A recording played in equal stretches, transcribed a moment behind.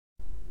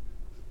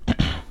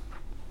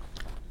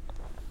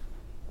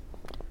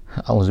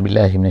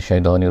A'udzubillahi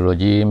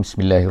minasyaitonirrajim.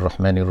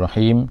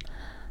 Bismillahirrahmanirrahim.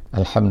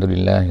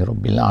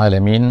 Alhamdulillahirabbil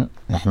alamin.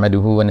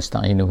 Nahmaduhu wa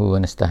nasta'inuhu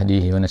wa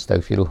nastahdihi wa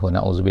nastaghfiruh wa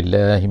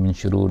na'udzubillahi min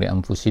syururi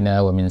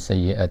anfusina wa min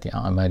sayyiati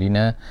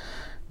a'malina.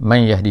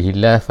 Man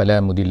yahdihillahu fala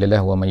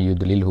mudhillalahu wa man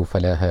yudlilhu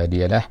fala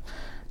hadiyalah.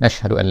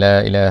 Nashhadu an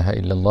la ilaha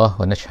illallah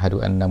wa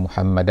nashhadu anna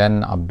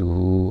Muhammadan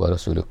abduhu wa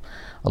rasuluh.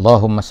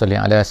 Allahumma salli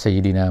ala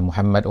sayyidina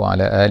Muhammad wa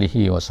ala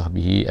alihi wa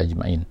sahbihi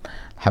ajma'in.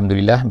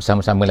 Alhamdulillah,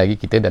 bersama-sama lagi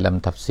kita dalam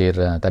tafsir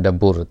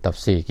Tadabbur,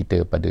 tafsir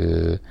kita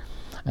pada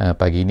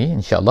pagi ini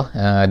insya-Allah,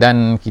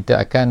 dan kita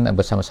akan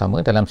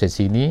bersama-sama dalam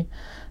sesi ini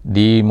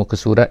di muka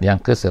surat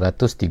yang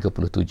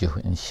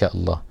ke-137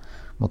 insya-Allah.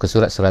 Muka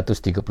surat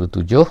 137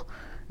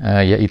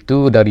 iaitu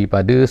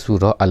daripada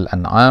surah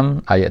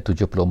Al-An'am ayat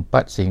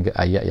 74 sehingga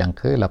ayat yang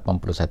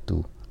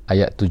ke-81.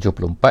 Ayat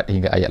 74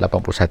 hingga ayat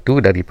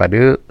 81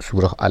 daripada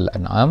surah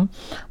Al-An'am.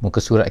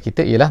 Muka surat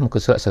kita ialah muka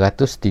surat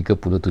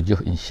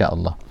 137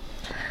 insya-Allah.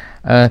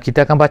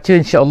 Kita akan baca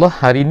insya-Allah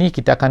hari ini.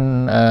 Kita akan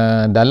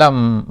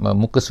dalam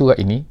muka surat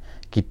ini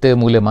kita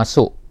mula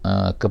masuk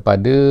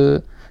kepada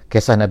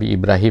kisah Nabi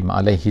Ibrahim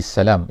alaihi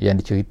salam yang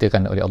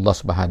diceritakan oleh Allah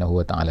Subhanahu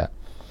wa taala.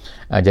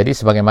 Jadi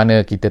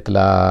sebagaimana kita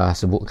telah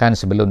sebutkan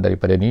sebelum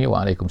daripada ni,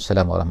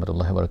 waalaikumsalam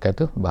warahmatullahi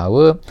wabarakatuh,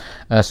 bahawa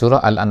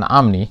surah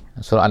Al-An'am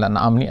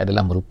ni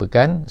adalah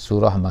merupakan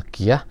surah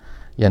Makkiyah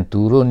yang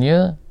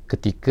turunnya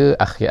ketika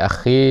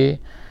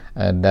akhir-akhir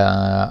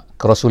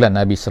kerasulan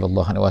Nabi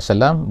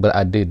SAW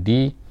berada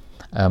di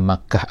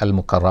Makkah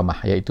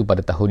Al-Mukarramah, iaitu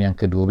pada tahun yang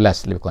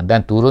ke-12 lebih kurang,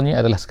 dan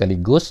turunnya adalah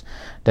sekaligus,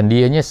 dan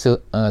dianya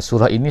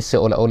surah ini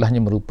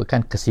seolah-olahnya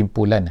merupakan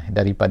kesimpulan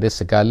daripada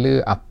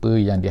segala apa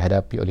yang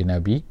dihadapi oleh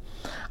Nabi,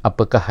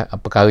 apakah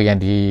perkara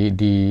yang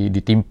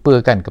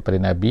ditimpakan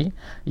kepada Nabi,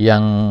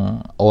 yang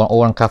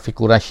orang-orang kafir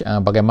Quraisy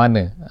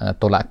bagaimana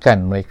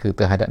tolakan mereka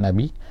terhadap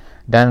Nabi,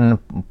 dan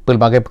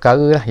pelbagai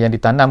perkara lah yang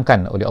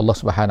ditanamkan oleh Allah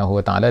Subhanahu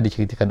wa taala,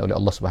 diceritakan oleh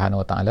Allah Subhanahu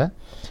wa taala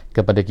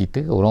kepada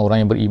kita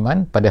orang-orang yang beriman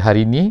pada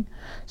hari ini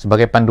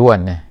sebagai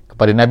panduan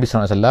kepada Nabi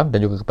SAW dan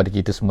juga kepada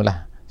kita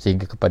semualah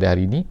sehingga kepada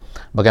hari ini,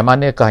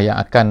 bagaimanakah yang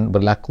akan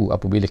berlaku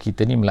apabila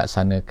kita ni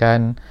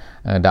melaksanakan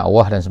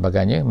dakwah dan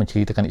sebagainya,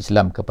 menceritakan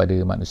Islam kepada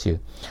manusia.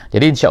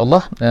 Jadi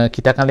insya-Allah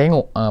kita akan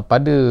tengok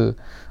pada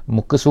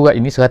muka surat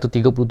ini 137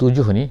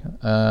 ni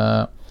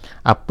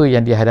apa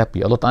yang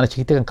dihadapi. Allah Ta'ala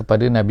ceritakan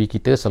kepada Nabi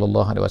kita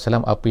SAW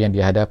apa yang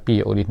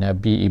dihadapi oleh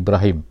Nabi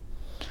Ibrahim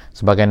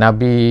sebagai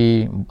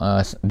Nabi,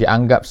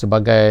 dianggap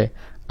sebagai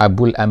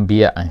Abul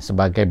Anbiya,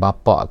 sebagai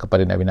bapa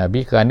kepada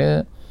Nabi-Nabi,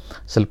 kerana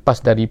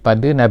selepas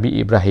daripada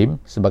Nabi Ibrahim,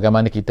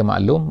 sebagaimana kita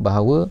maklum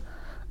bahawa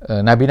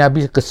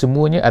Nabi-Nabi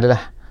kesemuanya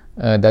adalah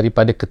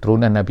daripada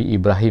keturunan Nabi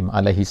Ibrahim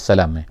alaihi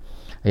salam,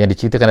 yang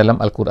diceritakan dalam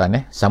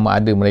Al-Quran, sama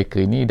ada mereka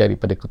ini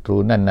daripada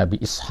keturunan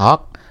Nabi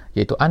Ishaq,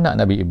 iaitu anak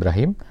Nabi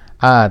Ibrahim,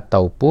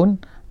 ataupun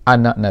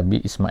anak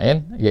Nabi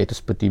Ismail, iaitu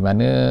seperti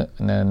mana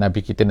Nabi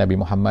kita Nabi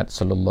Muhammad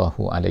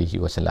sallallahu alaihi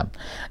wasallam.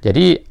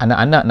 Jadi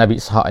anak-anak Nabi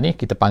Ishaq ni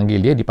kita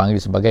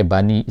dipanggil sebagai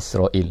Bani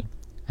Israel.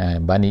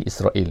 Bani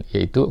Israel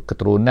iaitu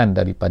keturunan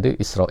daripada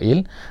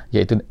Israel,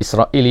 iaitu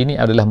Israel ini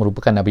adalah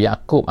merupakan Nabi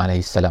Yaqub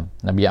alaihi salam.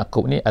 Nabi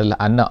Yaqub ni adalah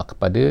anak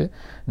kepada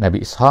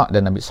Nabi Ishaq,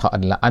 dan Nabi Ishaq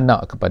adalah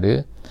anak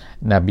kepada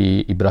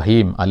Nabi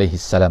Ibrahim alaihi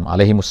salam,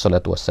 alaihi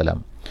wassalatu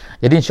wassalam.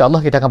 Jadi insya-Allah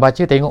kita akan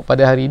baca, tengok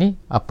pada hari ini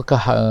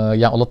apakah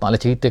yang Allah Taala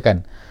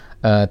ceritakan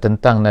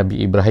tentang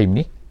Nabi Ibrahim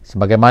ni,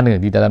 sebagaimana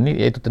di dalam ni,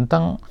 iaitu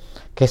tentang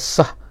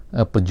kisah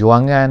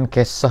perjuangan,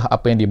 kisah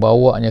apa yang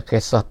dibawanya,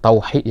 kisah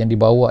tauhid yang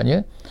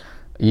dibawanya,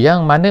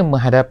 yang mana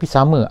menghadapi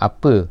sama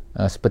apa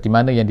seperti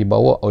mana yang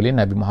dibawa oleh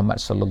Nabi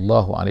Muhammad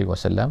sallallahu alaihi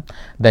wasallam,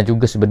 dan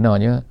juga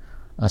sebenarnya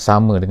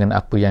sama dengan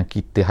apa yang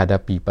kita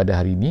hadapi pada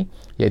hari ini,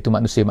 iaitu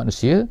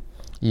manusia-manusia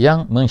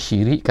yang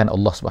mensyirikkan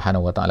Allah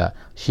Subhanahu wa taala.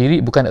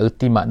 Syirik bukan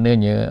erti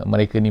maknanya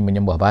mereka ni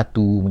menyembah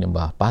batu,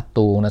 menyembah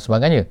patung dan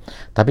sebagainya,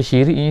 tapi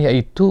syirik ini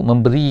iaitu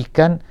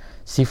memberikan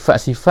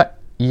sifat-sifat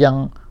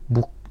yang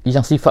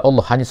sifat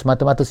Allah, hanya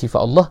semata-mata sifat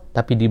Allah,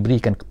 tapi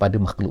diberikan kepada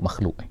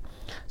makhluk-makhluk.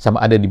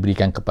 Sama ada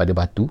diberikan kepada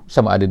batu,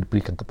 sama ada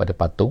diberikan kepada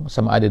patung,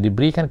 sama ada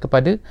diberikan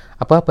kepada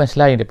apa-apa yang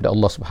selain daripada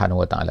Allah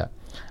Subhanahu wa taala.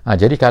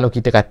 Jadi kalau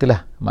kita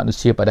katalah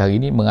manusia pada hari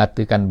ini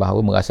mengatakan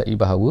bahawa, merasai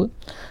bahawa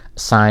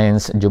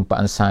sains,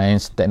 jumpaan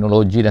sains,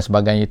 teknologi dan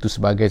sebagainya itu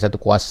sebagai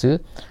satu kuasa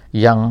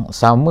yang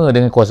sama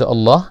dengan kuasa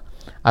Allah,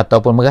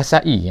 ataupun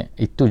merasai,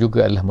 itu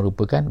juga adalah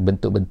merupakan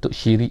bentuk-bentuk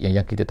syirik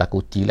yang kita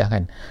takutilah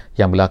kan,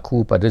 yang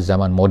berlaku pada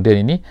zaman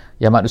moden ini,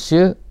 yang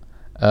manusia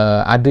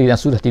ada yang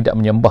sudah tidak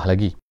menyembah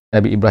lagi.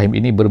 Nabi Ibrahim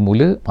ini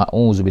bermula,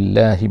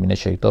 a'udzubillahi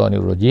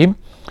minasyaitonirrajim,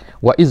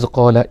 wa iz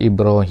qala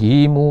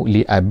Ibrahimu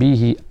li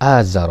abihi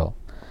azara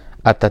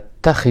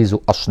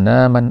atattakhizu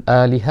asnaman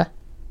alihah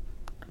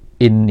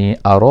inni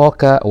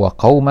araka wa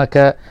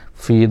qaumaka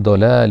fi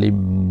dhalalim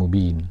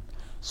mubin.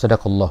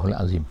 Sadaqallahul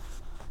azim.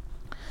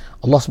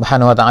 Allah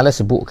Subhanahu wa taala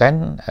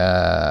sebutkan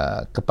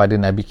kepada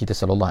Nabi kita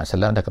sallallahu alaihi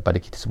wasallam dan kepada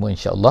kita semua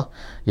insya-Allah,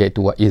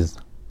 iaitu wa iz,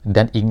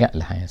 dan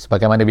ingatlah.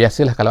 Sebagaimana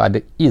biasalah kalau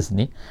ada iz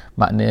ni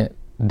makna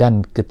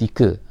dan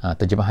ketika,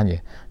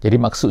 terjemahannya. Jadi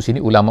maksud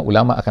sini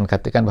ulama-ulama akan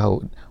katakan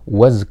bahawa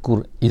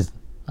wazkur iz,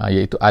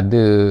 Iaitu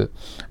ada,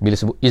 bila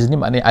sebut iz ni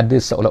maknanya ada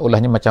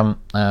seolah-olahnya macam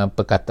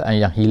perkataan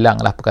yang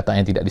hilang lah, perkataan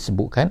yang tidak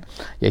disebutkan,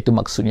 iaitu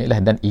maksudnya ialah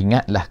dan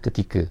ingatlah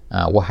ketika,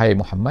 wahai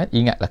Muhammad,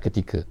 ingatlah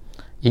ketika.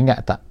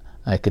 Ingat tak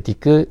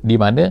ketika di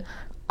mana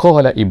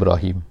qala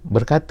Ibrahim,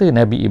 berkata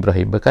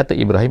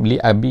Ibrahim li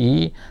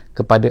abihi,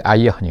 kepada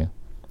ayahnya.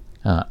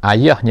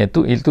 Ayahnya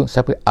tu itu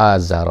siapa?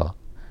 Azar.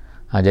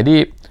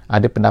 Jadi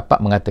ada pendapat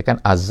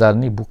mengatakan Azar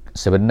ni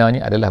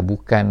sebenarnya adalah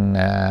bukan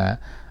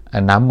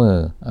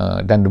nama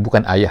dan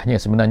bukan ayahnya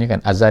sebenarnya kan,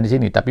 Azar di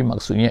sini, tapi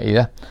maksudnya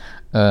ialah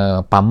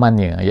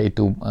pamannya,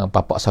 iaitu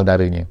bapa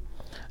saudaranya.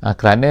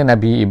 Kerana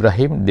Nabi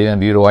Ibrahim dengan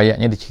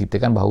diriwayatnya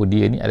diceritakan bahawa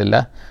dia ni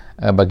adalah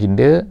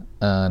baginda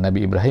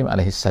Nabi Ibrahim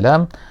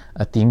alaihissalam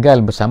tinggal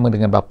bersama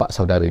dengan bapa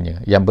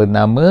saudaranya yang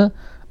bernama,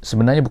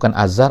 sebenarnya bukan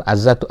Azar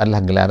tu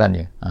adalah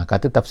gelarannya.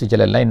 Kata tafsir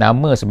jalan lain,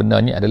 nama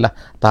sebenarnya adalah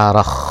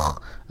Tarakh,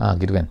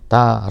 gitu kan,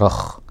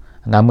 Tarakh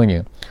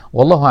namanya.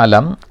 Wallahu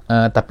alam,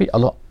 tapi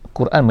Allah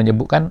Quran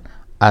menyebutkan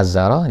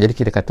Azar, jadi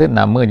kita kata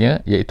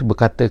namanya iaitu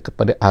berkata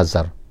kepada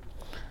Azar.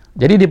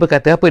 Jadi dia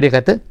berkata apa? Dia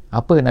kata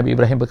apa Nabi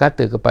Ibrahim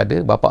berkata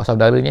kepada bapa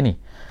saudaranya ni,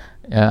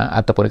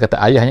 ataupun dia kata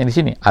ayahnya di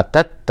sini,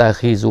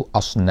 atattakhizu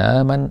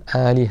asnaman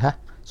alihah.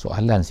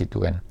 Soalan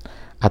situ kan,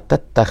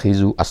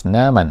 atattakhizu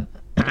asnaman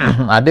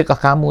adakah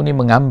kamu ni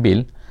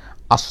mengambil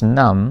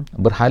asnam,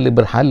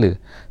 berhala-berhala,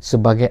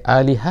 sebagai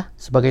alihah,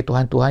 sebagai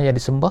tuhan-tuhan yang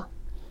disembah?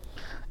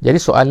 Jadi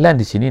soalan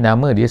di sini,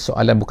 nama dia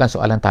soalan, bukan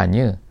soalan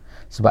tanya.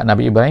 Sebab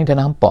Nabi Ibrahim dah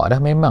nampak dah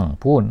memang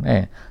pun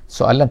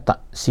soalan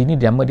tak, sini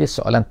nama dia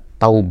soalan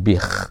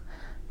taubih.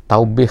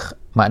 Taubih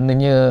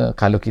maknanya,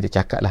 kalau kita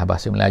cakap lah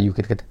bahasa Melayu,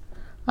 kita kata,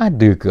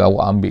 adakah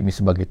awak ambil ni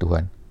sebagai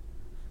Tuhan?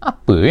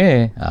 Apa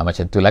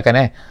macam tu lah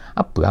kan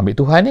apa ambil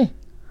Tuhan ni?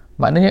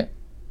 Maknanya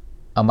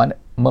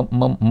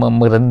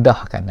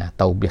merendahkan.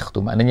 Taubih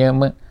tu maknanya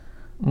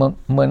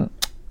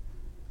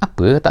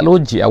apa, tak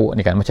logik awak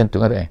ni kan, macam tu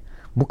kan.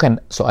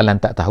 Bukan soalan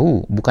tak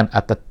tahu, bukan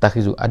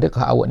atattakhizu,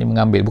 adakah awak ni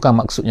mengambil, bukan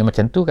maksudnya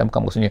macam tu kan,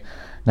 bukan maksudnya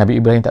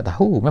Nabi Ibrahim tak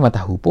tahu, memang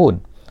tahu pun,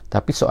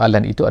 tapi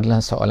soalan itu adalah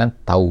soalan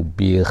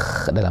taubih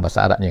dalam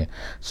bahasa Arabnya.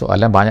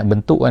 Soalan banyak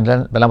bentuk kan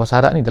dalam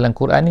bahasa Arab ni, dalam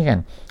Quran ni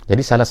kan. Jadi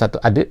salah satu,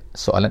 ada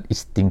soalan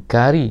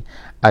istingkari,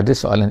 ada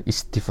soalan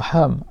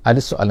istifham, ada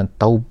soalan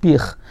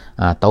taubih.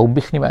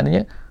 Taubih ni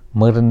maknanya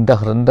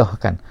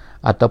merendah-rendahkan,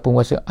 ataupun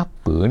rasa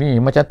apa ni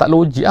macam tak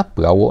logik,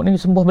 apa awak ni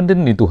sembah benda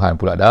ni Tuhan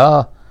pula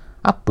dah,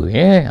 apa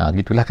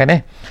gitulah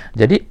kan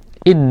Jadi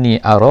inni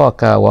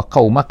araka wa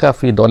qaumaka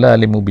fi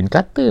dhalalim mubin,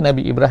 kata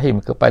Nabi Ibrahim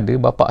kepada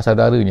bapa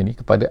saudaranya ni,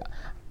 kepada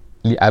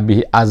li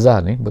abi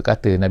Azar ni,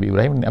 berkata Nabi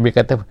Ibrahim,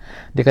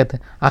 dia kata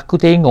aku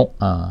tengok,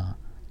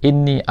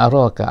 inni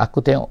araka,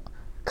 aku tengok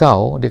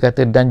kau, dia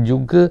kata, dan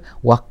juga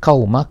wa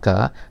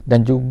qaumaka,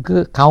 dan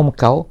juga kaum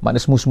kau,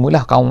 makna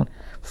semua-semualah kaum,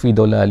 fi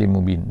dhalalim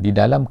mubin, di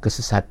dalam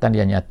kesesatan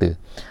yang nyata.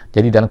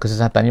 Jadi dalam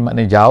kesesatan ni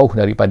maknanya jauh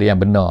daripada yang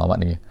benar,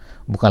 maknanya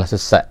bukanlah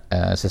sesat.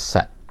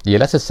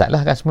 Ialah sesat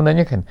lah kan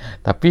sebenarnya kan,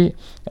 tapi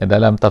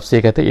dalam tafsir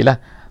kata ialah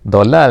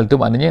dolal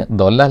tu maknanya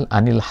dolal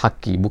anil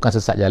haqi, bukan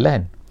sesat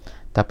jalan,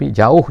 tapi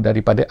jauh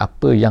daripada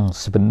apa yang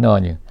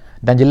sebenarnya.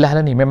 Dan jelas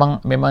lah ni,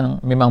 memang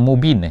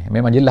mubin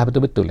memang jelas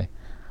betul-betul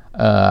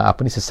apa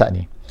ni sesat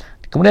ni.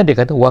 Kemudian dia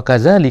kata wa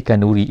kadzalika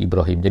nuri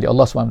Ibrahim. Jadi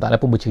Allah SWT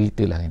pun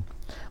berceritalah kan,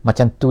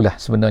 macam itulah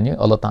sebenarnya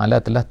Allah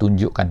Ta'ala telah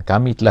tunjukkan,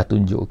 kami telah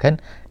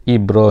tunjukkan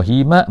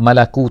Ibrahim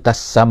malakutas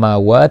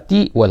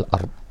samawati wal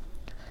ard.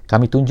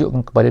 Kami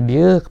tunjukkan kepada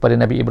dia, kepada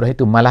Nabi Ibrahim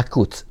itu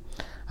malakut.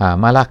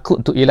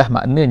 Malakut tu ialah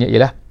maknanya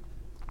ialah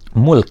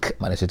mulk,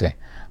 makna situ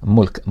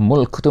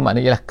mulk tu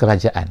maknanya ialah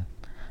kerajaan.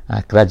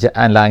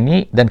 Kerajaan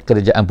langit dan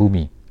kerajaan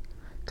bumi.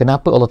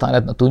 Kenapa Allah Ta'ala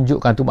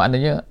tunjukkan tu?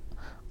 Maknanya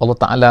Allah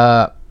Ta'ala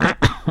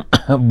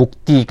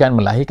buktikan,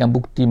 melahirkan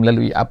bukti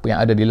melalui apa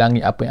yang ada di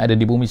langit, apa yang ada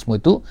di bumi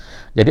semua tu.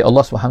 Jadi Allah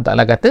SWT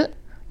kata,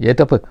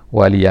 iaitu apa?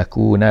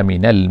 waliyakuna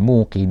minal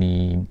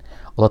muqinin.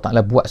 Allah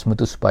Ta'ala buat semua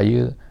tu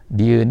supaya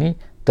dia ni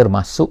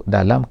termasuk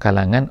dalam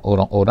kalangan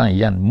orang-orang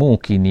yang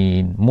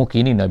mukinin.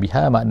 Mukinin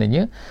nabiha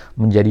maknanya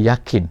menjadi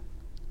yakin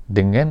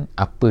dengan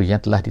apa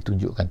yang telah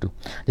ditunjukkan tu.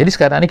 Jadi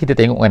sekarang ni kita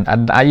tengok kan,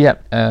 ada ayat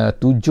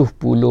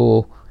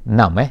 76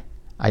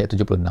 ayat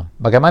 76.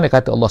 Bagaimana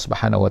kata Allah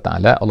Subhanahu Wa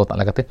Taala? Allah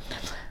Taala kata,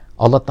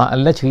 Allah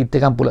Taala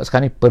ceritakan pula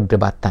sekarang ni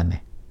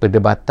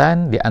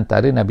perdebatan di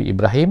antara Nabi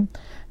Ibrahim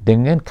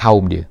dengan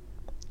kaum dia.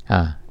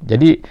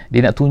 Jadi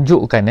dia nak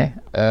tunjukkan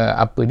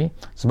apa ni,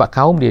 sebab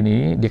kaum dia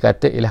ni dia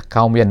kata ialah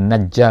kaum yang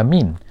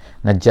najamin.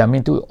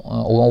 Najamin tu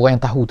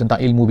orang-orang yang tahu tentang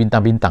ilmu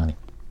bintang-bintang ni.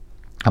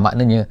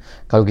 Maknanya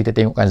kalau kita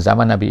tengokkan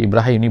zaman Nabi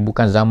Ibrahim ni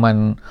bukan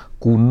zaman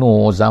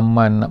kuno,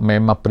 zaman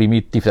memang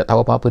primitif, tak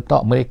tahu apa-apa,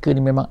 tak. Mereka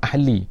ni memang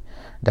ahli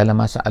dalam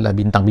masalah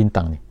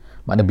bintang-bintang ni.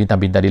 Makna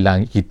bintang-bintang di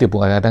langit, kita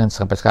pun kadang-kadang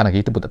sampai sekarang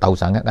kita pun tak tahu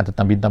sangat kan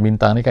tentang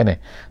bintang-bintang ni kan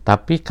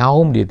tapi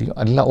kaum dia tu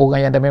adalah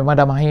orang yang memang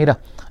dah mahir dah,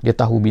 dia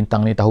tahu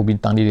bintang ni, tahu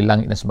bintang ni di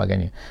langit dan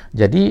sebagainya.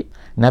 Jadi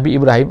Nabi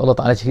Ibrahim, Allah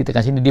Ta'ala ceritakan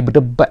sini, dia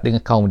berdebat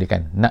dengan kaum dia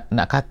kan,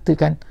 nak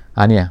katakan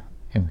ni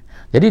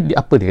jadi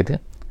apa dia kata?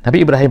 Nabi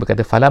Ibrahim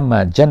berkata,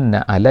 falamma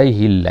janna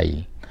alaihi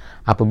lail,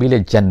 apabila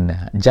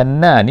janna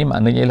ni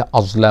maknanya ialah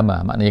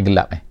azlama, maknanya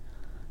gelap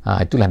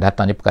Itulah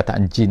datangnya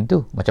perkataan jin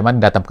tu. Macam mana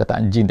datang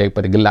perkataan jin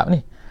daripada gelap ni?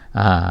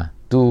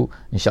 Tu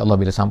insya-Allah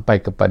bila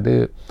sampai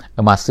kepada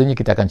masanya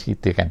kita akan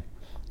ceritakan.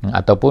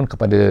 Ataupun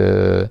kepada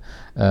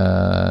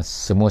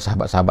semua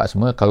sahabat-sahabat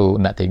semua, kalau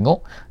nak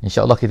tengok,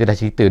 insya-Allah kita dah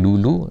cerita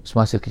dulu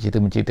semasa kita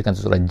menceritakan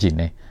surah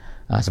jin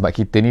sebab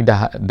kita ni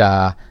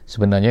dah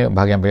sebenarnya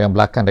bahagian-bahagian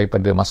belakang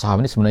daripada mushaf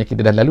ni sebenarnya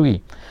kita dah lalui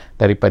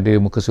daripada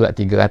muka surat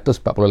 348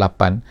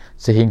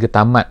 sehingga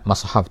tamat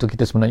mushaf tu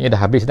kita sebenarnya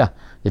dah habis dah.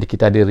 Jadi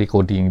kita ada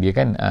recording dia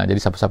kan. Jadi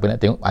siapa-siapa nak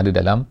tengok ada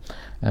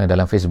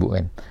dalam Facebook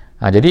kan.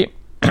 Jadi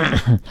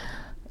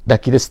dah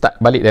kita start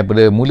balik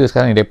daripada mula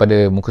sekarang ni,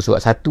 daripada muka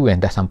surat 1 kan,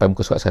 dah sampai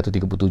muka surat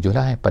 137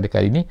 lah pada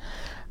kali ni.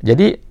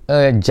 Jadi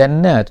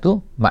jannah tu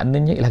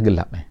maknanya ialah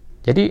gelap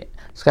Jadi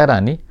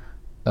sekarang ni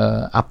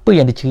apa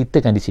yang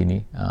diceritakan di sini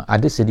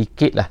ada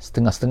sedikit lah,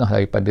 setengah-setengah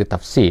daripada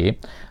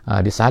tafsir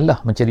dia salah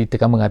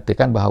menceritakan,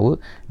 mengatakan bahawa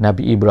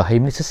Nabi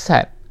Ibrahim ni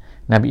sesat.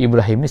 Nabi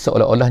Ibrahim ni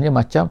seolah-olahnya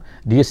macam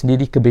dia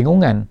sendiri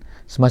kebingungan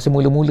semasa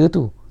mula-mula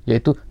tu,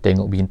 iaitu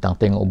tengok bintang,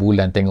 tengok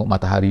bulan, tengok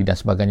matahari dan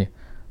sebagainya.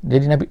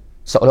 Jadi Nabi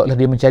seolah-olah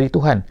dia mencari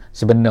Tuhan.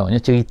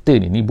 Sebenarnya cerita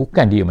ni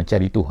bukan dia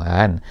mencari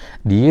Tuhan.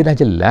 Dia dah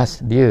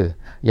jelas dia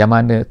yang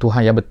mana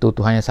Tuhan yang betul,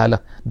 Tuhan yang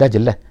salah, dah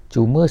jelas.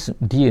 Cuma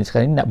dia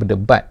sekarang ni nak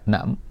berdebat,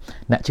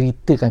 nak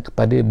ceritakan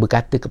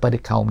berkata kepada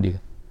kaum dia,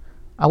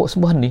 awak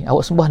sembah ni,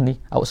 awak sembah ni,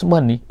 awak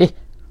sembah ni.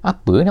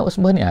 Apa nak awak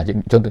sembah ni?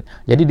 Contoh.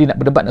 Jadi dia nak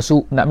berdebat,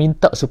 nak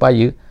minta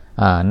supaya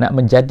nak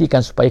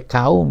menjadikan supaya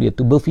kaum dia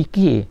tu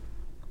berfikir.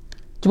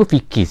 Cuba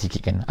fikir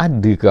sikit kan.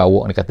 Ada ke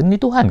awak ni kata ni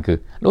Tuhan ke?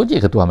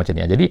 Logik ke Tuhan macam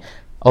ni? Jadi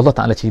Allah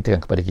Ta'ala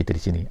ceritakan kepada kita di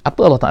sini.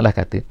 Apa Allah Ta'ala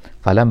kata?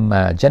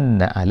 Falamma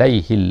janna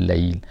alaihil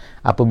lail.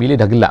 Apabila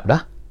dah gelap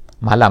dah,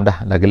 malam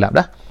dah gelap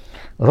dah,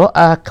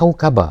 ra'a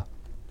kaukaba.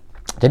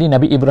 Jadi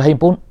Nabi Ibrahim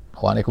pun,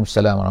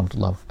 waalaikumsalam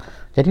warahmatullahi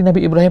wabarakatuh. Jadi Nabi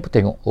Ibrahim pun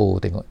tengok.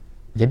 Tengok.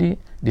 Jadi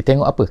dia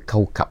tengok apa?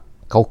 Kaukab.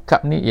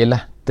 Kaukab ni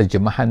ialah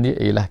terjemahan dia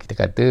ialah kita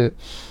kata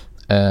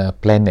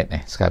planet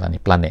sekarang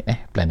ni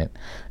planet.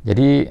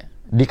 Jadi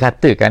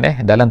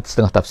dikatakan dalam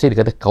setengah tafsir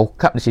dia kata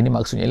kaukab di sini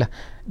maksudnya ialah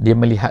dia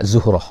melihat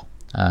Zuhrah.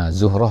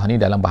 Zuhrah ni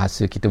dalam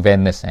bahasa kita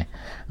Venus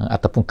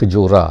ataupun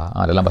kejora.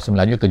 Dalam bahasa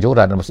Melayu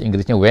kejora, dalam bahasa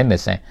Inggerisnya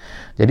Venus.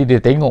 Jadi dia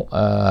tengok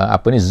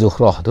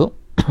Zuhrah tu.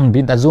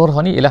 Bintang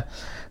Zuhrah ni ialah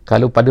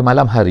kalau pada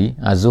malam hari,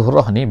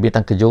 Zuhrah ni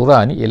bintang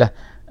kejora ni ialah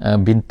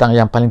bintang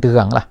yang paling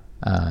terang lah.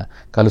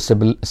 Kalau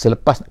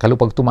selepas, kalau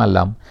waktu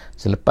malam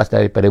selepas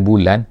daripada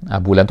bulan,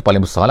 bulan tu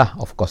paling besar lah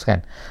of course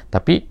kan,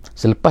 tapi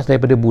selepas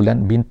daripada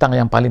bulan, bintang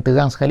yang paling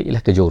terang sekali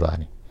ialah kejora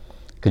ni,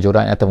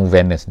 kejora ataupun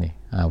Venus ni.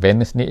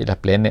 Venus ni ialah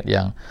planet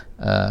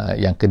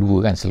yang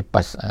kedua kan,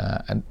 selepas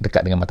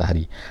dekat dengan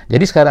matahari.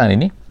 Jadi sekarang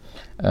ini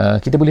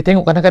kita boleh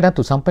tengok kadang-kadang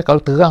tu sampai kalau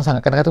terang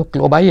sangat, kadang-kadang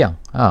keluar bayang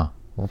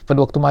pada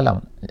waktu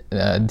malam.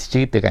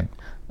 Diceritakan,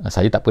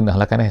 saya tak pernah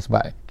lah kan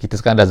sebab kita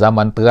sekarang dah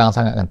zaman terang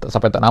sangat kan,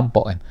 sampai tak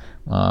nampak kan,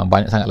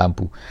 banyak sangat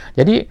lampu.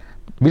 Jadi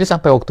bila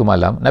sampai waktu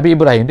malam, Nabi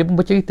Ibrahim dia pun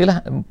bercerita lah.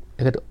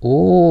 Dia kata,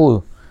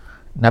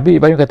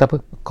 Nabi Ibrahim kata apa?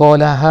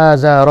 Qala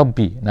haza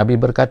rabbi. Nabi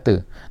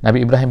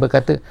Ibrahim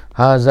berkata,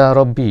 haza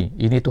rabbi,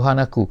 ini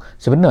Tuhan aku.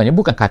 Sebenarnya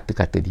bukan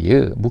kata-kata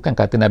dia, bukan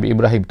kata Nabi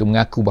Ibrahim tu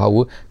mengaku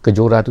bahawa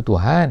kejora tu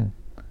Tuhan,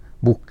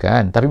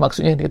 bukan. Tapi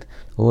maksudnya dia kata,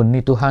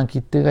 ni Tuhan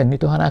kita kan, ni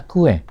Tuhan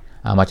aku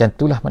macam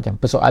itulah, macam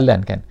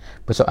persoalan kan,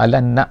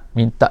 persoalan nak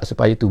minta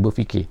supaya tu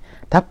berfikir.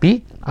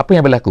 Tapi apa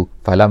yang berlaku?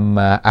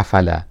 Falamma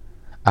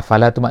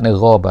afala tu makna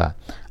ghaba.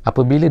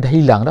 Apabila dah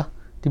hilang dah,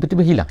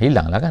 tiba-tiba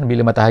hilang lah kan,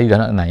 bila matahari dah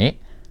nak naik,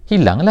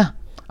 hilang lah.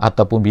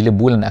 Ataupun bila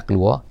bulan nak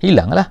keluar,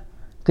 hilang lah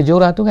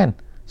kejora tu kan,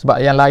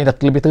 sebab yang lain dah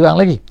lebih terang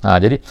lagi.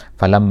 Jadi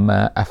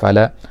falamma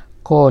afala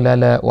qala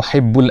la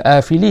uhibbul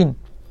afilin.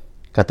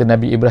 Kata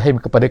Nabi Ibrahim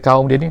kepada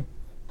kaum dia ni,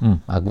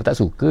 aku tak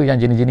suka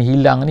yang jenis-jenis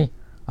hilang ni.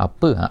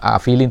 Apa?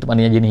 Afilin tu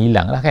maknanya jenis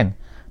hilang lah kan,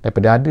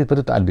 daripada ada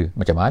daripada tak ada.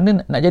 Macam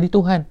mana nak jadi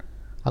Tuhan?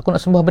 Aku nak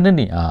sembah benda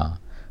ni.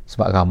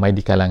 Sebab ramai di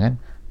kalangan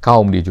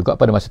kaum dia juga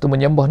pada masa tu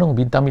menyembah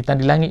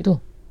bintang-bintang di langit tu.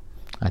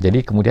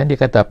 Jadi kemudian dia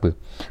kata apa?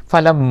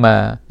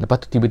 Falamma,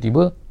 lepas tu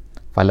tiba-tiba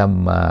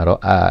falamma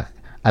ra'a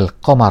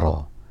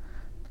al-qamara.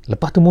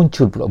 Lepas tu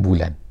muncul pula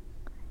bulan.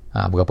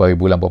 Berapa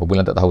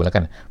bulan tak tahulah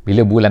kan.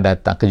 Bila bulan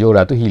datang,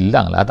 kejora tu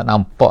hilang lah, tak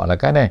nampak lah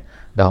kan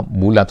dah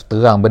bulan tu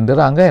terang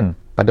benderang kan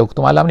pada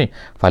waktu malam ni.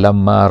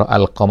 Falamma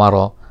ra'al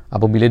qamara,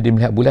 apabila dia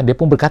melihat bulan, dia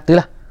pun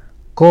berkatalah,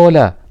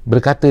 qala,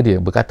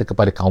 berkata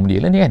kepada kaum dia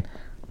lah ni kan,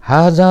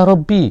 haza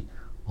rabbi,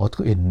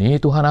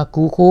 ni Tuhan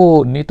aku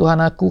kot, ni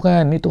Tuhan aku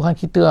kan, ni Tuhan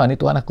kita, ni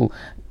Tuhan aku.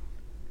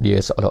 Dia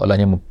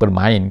seolah-olahnya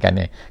mempermainkan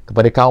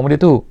kepada kaum dia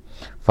tu.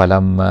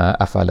 Falamma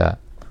afala,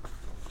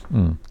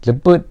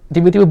 lepas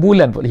tiba-tiba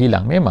bulan pun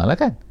hilang. Memanglah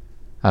kan,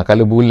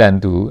 kalau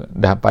bulan tu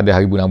dah pada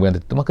hari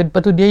bulan-bulan tu, maka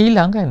lepas tu dia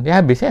hilang kan, dia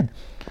habis kan.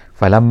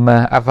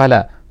 Falamma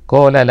afala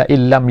qala la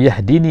illam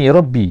yahdini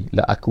rabbi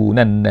la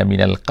akunanna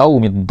minal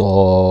qaumid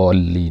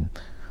dallin.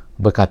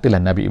 Berkatalah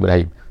Nabi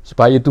Ibrahim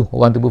supaya tu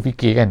orang tu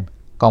berfikir kan,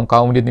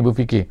 kaum-kaum dia ni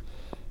berfikir,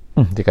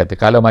 dia kata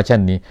kalau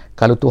macam ni,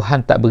 kalau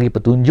Tuhan tak beri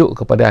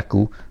petunjuk kepada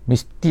aku,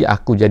 mesti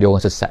aku jadi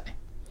orang sesat.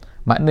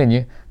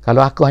 Maknanya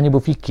Kalau aku hanya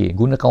berfikir,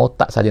 gunakan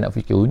otak saja nak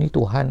fikir, oh ni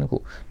Tuhan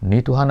aku, ni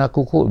Tuhan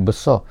aku kot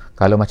besar.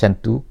 Kalau macam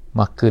tu,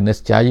 maka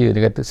nescaya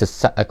dia kata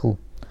sesat aku.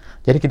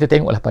 Jadi kita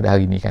tengoklah pada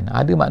hari ni kan,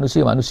 ada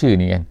manusia-manusia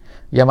ni kan,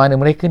 yang mana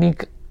mereka ni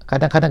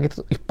kadang-kadang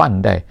kita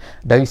pandai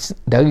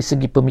dari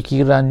segi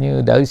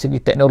pemikirannya, dari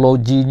segi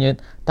teknologinya,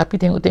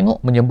 tapi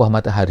tengok-tengok menyembah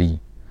matahari.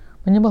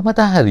 Menyembah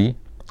matahari,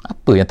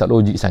 apa yang tak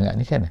logik sangat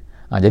ni kan?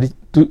 Jadi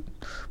tu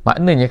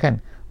maknanya kan,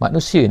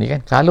 manusia ni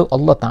kan, kalau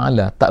Allah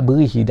Ta'ala tak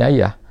beri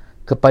hidayah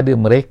kepada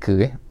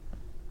mereka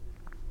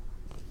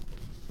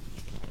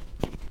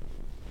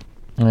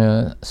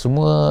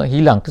semua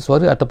hilang ke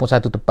suara ataupun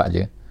satu tempat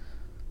je.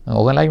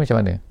 Orang lain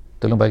macam mana?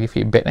 Tolong bagi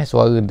feedback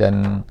suara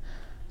dan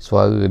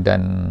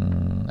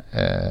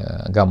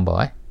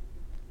gambar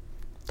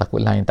takut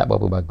line tak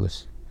berapa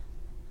bagus.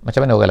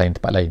 Macam mana orang lain,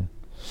 tempat lain?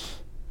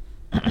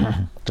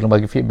 Tolong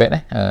bagi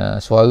feedback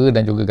suara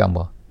dan juga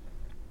gambar.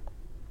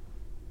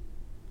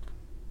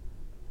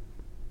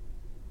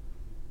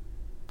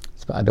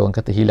 Sebab ada orang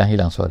kata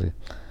hilang suara.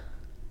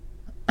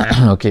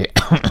 Okey.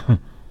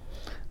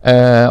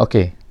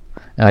 Okey.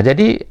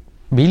 Jadi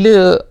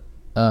bila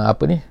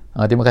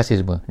terima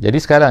kasih semua. Jadi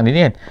sekarang ni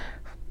kan,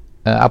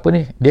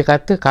 dia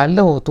kata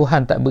kalau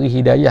Tuhan tak beri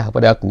hidayah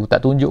kepada aku,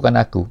 tak tunjukkan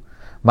aku,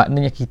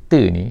 maknanya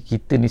kita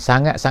ni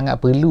sangat-sangat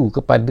perlu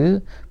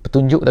kepada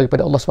petunjuk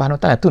daripada Allah Subhanahu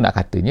Wa Taala. Tu nak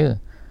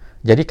katanya.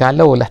 Jadi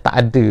kalaulah tak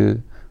ada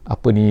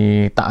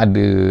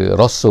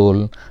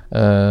rasul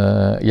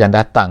yang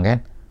datang kan,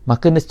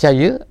 maka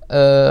nescaya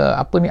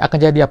akan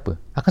jadi apa?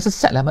 Akan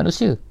sesatlah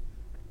manusia.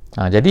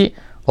 Jadi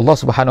Allah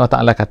Subhanahu Wa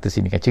Taala kata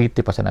sini kan,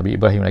 cerita pasal Nabi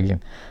Ibrahim lagi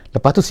kan.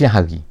 Lepas tu siang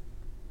hari.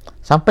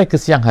 Sampai ke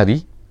siang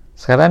hari,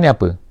 sekarang ni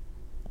apa?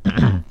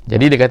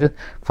 Jadi dia kata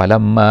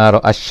falamma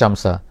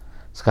ra'asy-syamsa.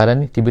 Sekarang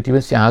ni tiba-tiba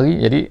siang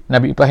hari, jadi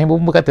Nabi Ibrahim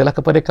pun berkatalah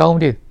kepada kaum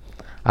dia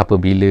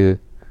apabila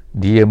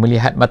dia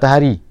melihat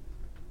matahari.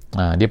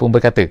 Dia pun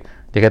berkata,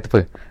 dia kata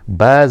apa?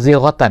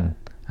 Baziratan.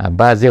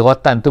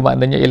 Baziratan tu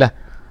maknanya ialah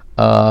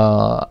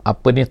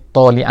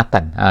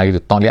taliatan. Gitu.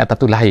 Taliatan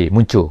tu lahir,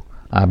 muncul.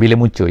 Bila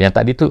muncul. Yang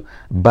tadi tu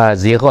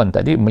baziron,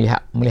 tadi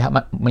melihat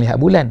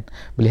bulan.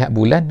 Melihat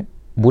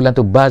bulan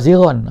tu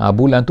baziron.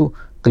 Bulan tu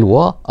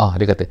keluar.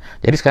 Dia kata.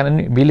 Jadi sekarang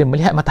ni bila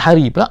melihat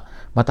matahari pula,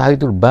 matahari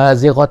tu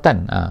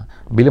baziratan.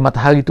 Bila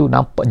matahari tu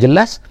nampak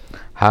jelas,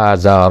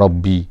 haza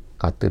rabbi,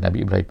 kata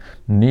Nabi Ibrahim,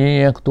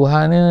 ni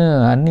Tuhan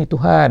ni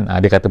Tuhan.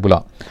 Dia kata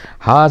pula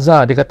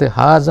haza, dia kata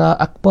haza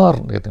akbar,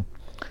 dia kata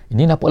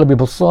ini nampak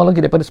lebih besar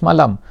lagi daripada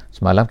semalam.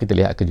 Semalam kita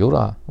lihat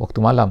kejora,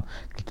 waktu malam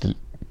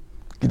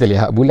kita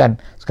lihat bulan.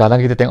 Sekarang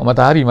kita tengok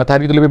matahari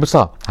tu lebih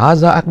besar.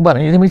 Haza akbar,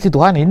 ini mesti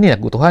Tuhan, ini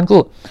aku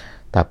Tuhanku.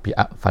 Tapi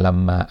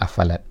falamma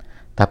afalat,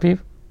 tapi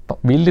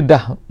bila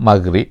dah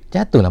maghrib,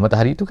 jatuhlah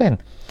matahari itu kan.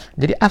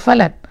 Jadi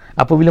afalat,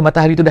 apabila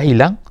matahari itu dah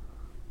hilang,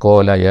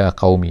 qala ya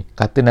qaumi,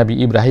 kata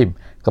Nabi Ibrahim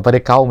kepada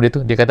kaum dia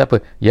tu, dia kata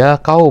apa? Ya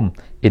kaum,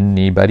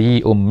 inni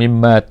bari'um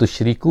mimma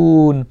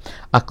tusyrikun.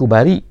 Aku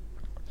bari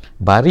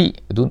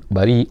itu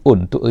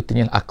bari'un tu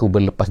artinya aku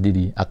berlepas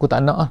diri. Aku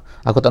tak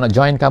nak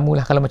join kamu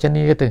lah kalau macam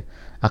ni, kata.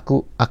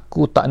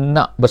 Aku tak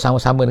nak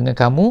bersama-sama dengan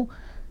kamu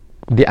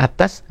di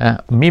atas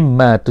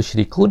mimma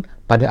tusyrikun,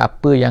 pada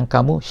apa yang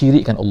kamu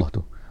syirikkan Allah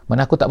tu.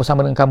 Mana aku tak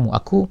bersama dengan kamu.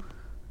 Aku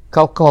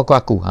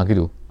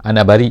gitu.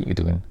 Ana bari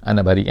gitu kan.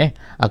 Ana bari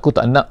aku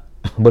tak nak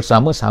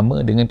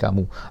bersama-sama dengan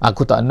kamu.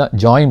 Aku tak nak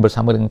join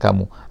bersama dengan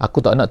kamu. Aku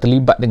tak nak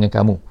terlibat dengan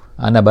kamu.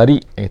 Ana bari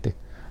kata.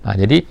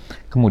 Jadi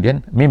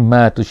kemudian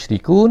mimma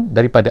tusyrikun,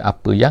 daripada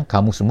apa yang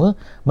kamu semua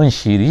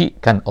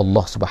mensyirikkan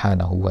Allah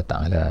Subhanahu Wa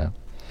Taala.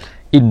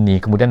 Ini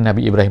kemudian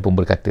Nabi Ibrahim pun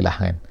berkatalah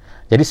kan.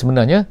 Jadi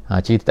sebenarnya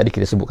cerita tadi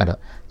kita sebutkan tak?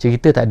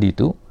 Cerita tadi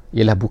tu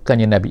ialah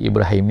bukannya Nabi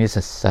Ibrahim ni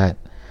sesat,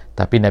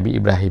 tapi Nabi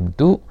Ibrahim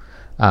tu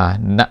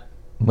nak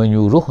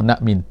menyuruh, nak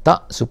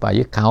minta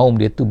supaya kaum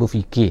dia tu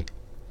berfikir,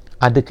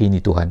 adakah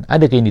ini Tuhan?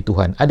 Adakah ini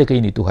Tuhan? Adakah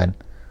ini Tuhan?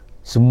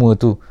 Semua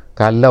tu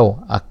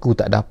kalau aku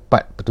tak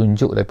dapat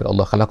petunjuk daripada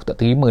Allah, kalau aku tak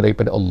terima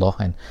daripada Allah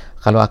kan,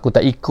 kalau aku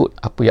tak ikut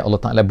apa yang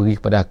Allah Ta'ala beri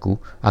kepada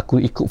aku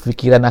ikut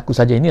fikiran aku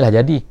saja, inilah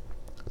jadi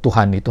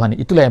Tuhan ni.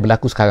 Itulah yang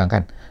berlaku sekarang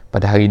kan,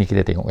 pada hari ni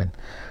kita tengok kan.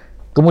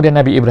 Kemudian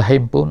Nabi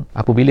Ibrahim pun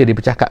apabila dia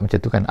bercakap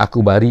macam tu kan, aku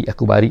bari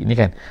ni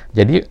kan,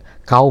 jadi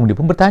kaum dia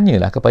pun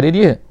bertanyalah kepada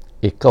dia,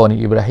 kau ni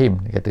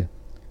Ibrahim, dia kata,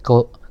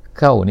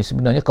 kau ni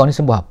sebenarnya, kau ni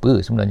sembah apa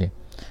sebenarnya?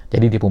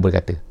 Jadi dia pun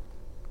berkata,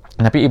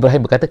 Nabi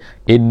Ibrahim berkata,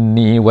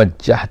 inni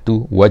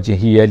wajjahtu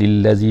wajhiya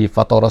lillazi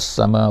fataras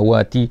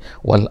samawati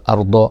wal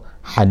arda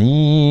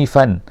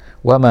hanifan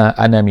wama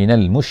ana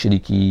minal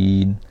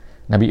musyrikin.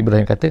 Nabi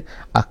Ibrahim kata,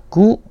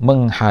 aku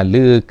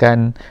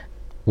menghalakan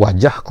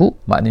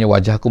wajahku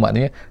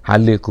maknanya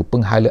halaku,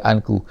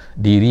 penghalaanku,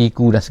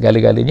 diriku dan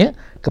segala-galanya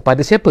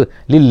kepada siapa?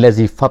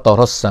 Lillazi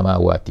fataras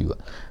samawati,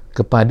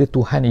 kepada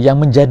Tuhan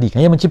yang menjadikan,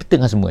 yang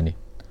menciptakan semua ni.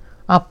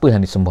 Apa yang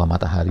disembah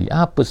matahari,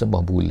 apa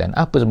sembah bulan,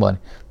 apa sembah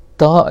ni?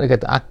 Tak, dia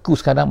kata, aku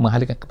sekarang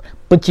menghalakan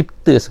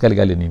pencipta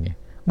segala-galanya ni.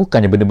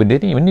 Bukannya benda-benda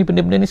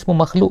ni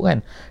semua makhluk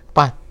kan,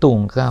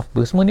 patung ke apa,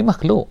 semua ni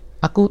makhluk.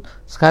 Aku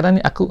sekarang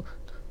ni aku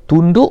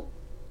tunduk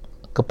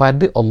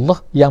kepada Allah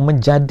yang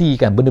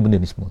menjadikan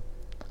benda-benda ni semua.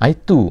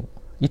 Itu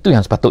Itu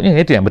yang sepatutnya,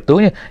 itu yang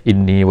betulnya.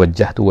 Inni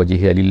wajjahtu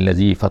wajhiya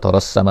lillazi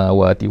fataras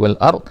samawati wal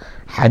ard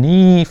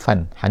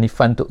hanifan.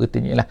 Hanifan tu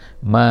artinya ialah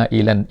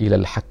ma'ilan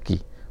ilal haqqi.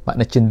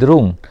 Makna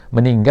cenderung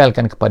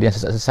meninggalkan kepada yang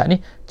sesat-sesat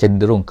ni,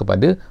 cenderung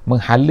kepada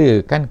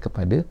menghalakan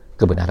kepada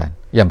kebenaran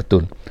yang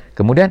betul.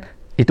 Kemudian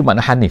itu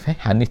makna hanif.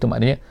 Hanif tu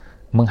maknanya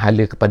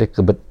menghala kepada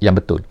yang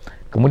betul.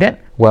 Kemudian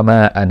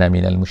wama ana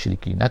minal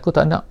musyrikin. Aku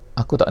tak nak.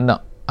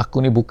 Aku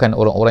ni bukan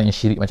orang-orang yang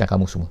syirik macam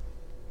kamu semua,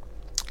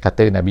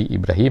 kata Nabi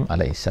Ibrahim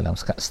alaihissalam.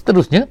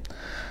 Seterusnya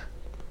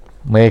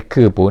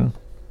mereka pun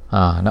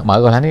nak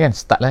marah lah ni kan,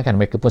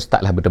 mereka pun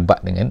startlah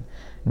berdebat dengan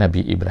Nabi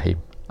Ibrahim.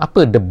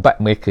 Apa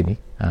debat mereka ni?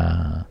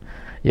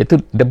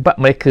 Iaitu debat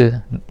mereka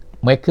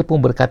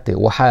pun berkata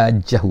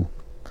wahajahu.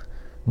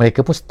 Mereka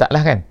pun start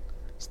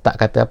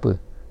kata apa?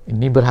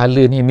 Ini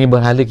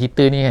berhala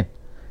kita ni kan.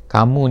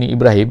 Kamu ni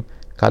Ibrahim,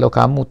 kalau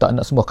kamu tak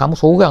nak sembah, kamu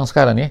seorang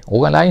sekarang ni,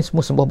 orang lain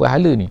semua sembah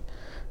berhala ni.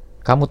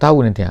 Kamu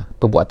tahu nanti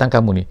perbuatan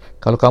kamu ni,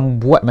 kalau kamu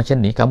buat macam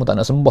ni, kamu tak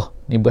nak sembah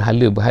ni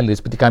berhala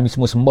seperti kami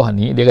semua sembah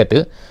ni, dia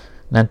kata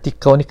nanti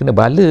kau ni kena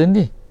bala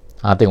nanti.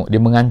 Tengok,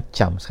 dia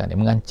mengancam sekarang, dia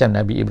mengancam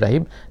Nabi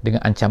Ibrahim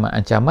dengan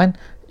ancaman-ancaman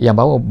yang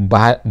bahawa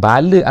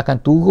bala akan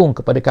turun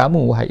kepada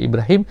kamu wahai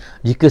Ibrahim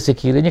jika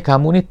sekiranya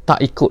kamu ni tak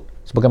ikut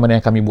sebagaimana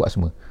yang kami buat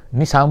semua.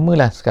 Ni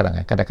samalah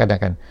sekarang kan,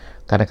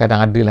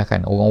 kadang-kadang adalah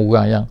kan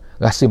orang-orang yang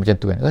rasa macam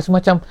tu kan, rasa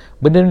macam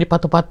benda ni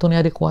patung-patung ni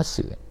ada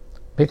kuasa kan.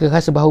 Mereka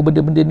rasa bahawa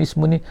benda-benda ni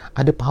semua ni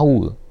ada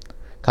power.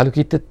 Kalau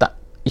kita tak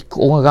ikut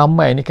orang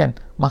ramai ni kan,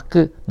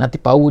 maka nanti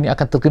power ni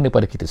akan terkena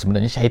pada kita.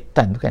 Sebenarnya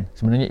syaitan tu kan,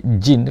 sebenarnya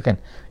jin tu kan,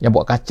 yang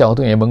buat kacau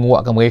tu, yang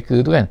menguatkan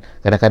mereka tu kan,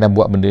 kadang-kadang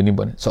buat benda ni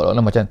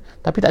seolah-olah macam,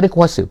 tapi tak ada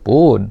kuasa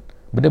pun.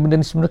 Benda-benda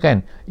ni sebenarnya kan,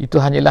 itu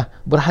hanyalah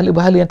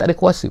berhala-berhala yang tak ada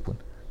kuasa pun.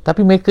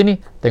 Tapi mereka ni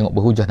tengok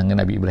berhujah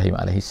dengan Nabi Ibrahim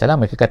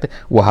alaihissalam. Mereka kata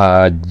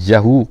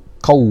wahajahu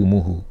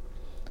qaumuhu.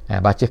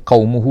 Baca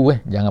qaumuhu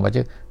jangan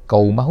baca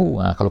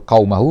qaumahu. Kalau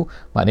qaumahu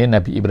maknanya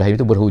Nabi Ibrahim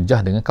itu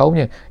berhujah dengan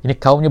kaumnya. Ini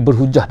kaumnya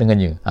berhujah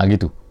dengannya.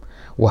 Gitu.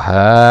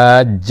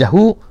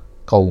 Wahajahu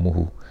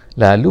qaumuhu.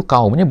 Lalu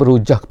kaumnya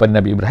berhujah kepada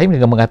Nabi Ibrahim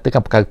dengan mengatakan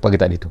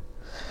perkara-perkara tadi itu.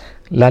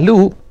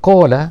 Lalu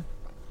qala,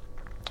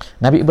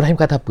 Nabi Ibrahim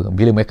kata apa?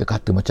 Bila mereka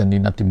kata macam ni,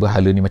 nanti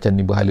berhala ni macam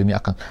ni, berhala ni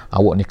akan,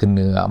 awak ni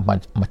kena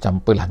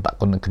macam apalah,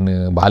 tak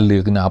kena bala,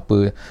 kena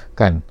apa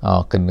kan,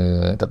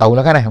 kena tak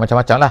tahulah kan,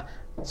 macam-macam lah,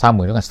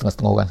 sama dengan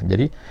setengah-setengah orang.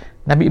 Jadi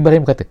Nabi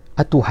Ibrahim kata,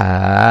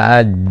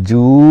 atuhajuni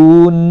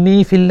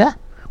fillah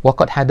wa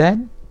qad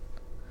hadan.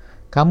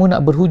 Kamu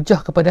nak berhujah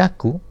kepada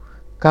aku,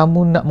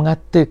 kamu nak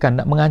mengatakan,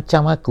 nak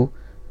mengancam aku,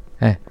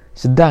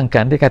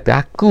 sedangkan dia kata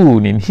aku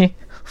ni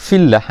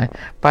fillah,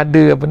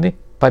 pada apa ni,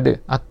 pada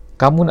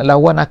kamu nak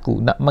lawan aku,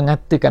 nak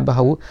mengatakan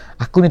bahawa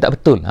aku ni tak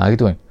betul.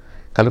 Gitu kan.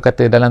 Kalau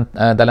kata dalam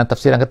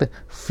tafsiran kata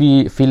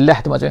fillah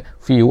tu maksudnya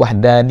fi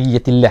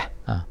wahdaniyatillah.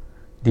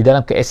 Di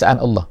dalam keesaan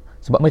Allah.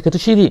 Sebab mereka tu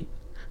syirik.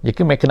 Jika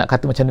mereka nak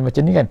kata macam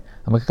ni kan,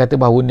 mereka kata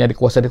bahawa ni ada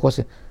kuasa.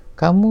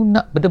 Kamu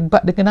nak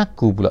berdebat dengan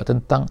aku pula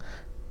tentang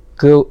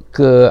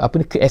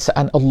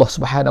keesaan Allah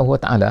Subhanahu wa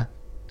taala.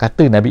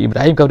 Kata Nabi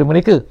Ibrahim kepada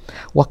mereka,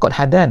 waqad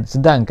hadan,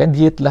 sedangkan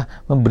dia telah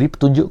memberi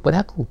petunjuk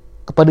kepada aku,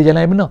 kepada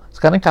jalan yang benar.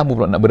 Sekarang kamu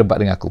pula nak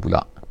berdebat dengan aku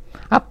pula.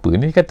 Apa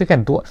ni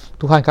katakan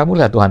Tuhan kamu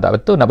lah, Tuhan tak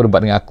betul, nak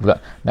berdebat dengan aku pula,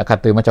 nak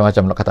kata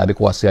macam-macam, nak kata ada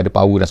kuasa, ada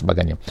power dan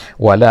sebagainya.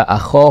 Wala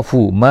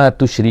akhafu ma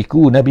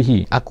tusyriku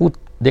nabihi.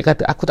 Dia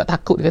kata aku tak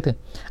takut, dia kata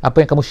apa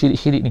yang kamu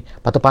syirik-syirik ni,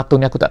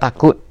 patung-patung ni aku tak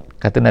takut,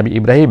 kata Nabi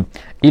Ibrahim,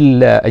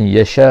 illa an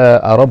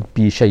yasha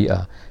rabbi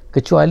syai'a,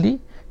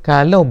 kecuali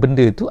kalau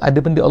benda tu ada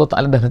benda Allah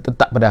Ta'ala dah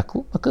tetap pada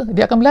aku, maka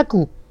dia akan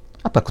berlaku.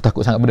 Apa aku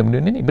takut sangat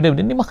benda-benda ni?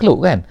 Benda-benda ni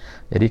makhluk kan.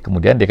 Jadi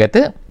kemudian dia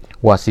kata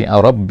wasi'a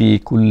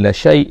rabbi kulla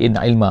syai'in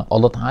ilma.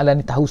 Allah Ta'ala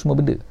ni tahu semua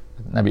benda.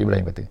 Nabi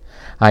Ibrahim kata.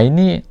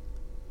 Ini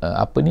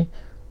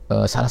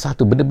salah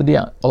satu benda-benda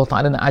yang Allah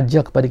Ta'ala nak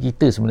ajar kepada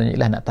kita sebenarnya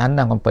ialah nak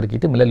tanam kepada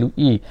kita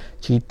melalui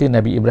cerita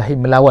Nabi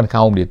Ibrahim melawan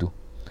kaum dia tu.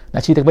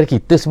 Nak cerita kepada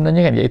kita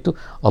sebenarnya kan, iaitu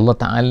Allah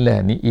Ta'ala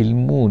ni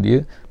ilmu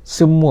dia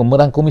semua,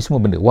 merangkumi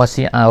semua benda.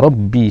 Wasi'a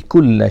rabbi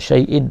kulla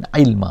syai'in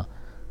ilma.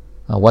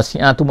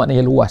 Wasi'a tu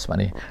maknanya luas,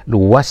 maknanya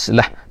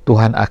luaslah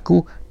Tuhan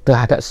aku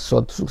terhadap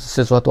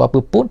sesuatu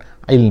apapun,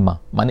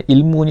 ilma, maknanya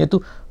ilmunya tu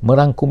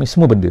merangkumi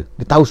semua benda,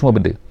 dia tahu semua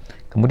benda.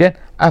 Kemudian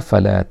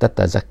afala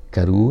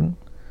tatazakkarun,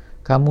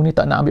 kamu ni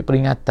tak nak ambil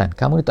peringatan,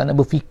 kamu ni tak nak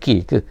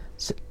berfikir ke?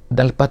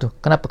 Dan lepas tu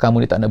kenapa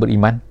kamu ni tak nak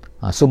beriman?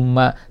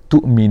 Summa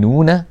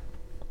tu'minuna,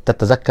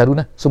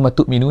 tatazakkaruna summa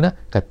tu'minuna,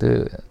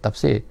 kata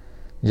tafsir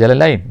jalan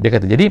lain, dia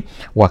kata jadi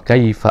wa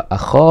kaifa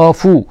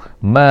akhafu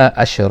ma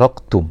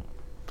asyraktum.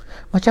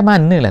 Macam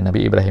manalah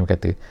Nabi Ibrahim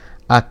kata,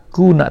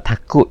 aku nak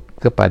takut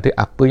kepada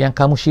apa yang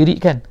kamu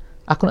syirikkan,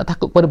 aku nak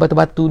takut kepada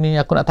batu-batu ni,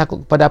 aku nak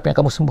takut kepada apa yang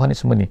kamu sembah ni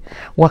semua ni.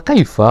 Wa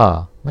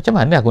kaifa, macam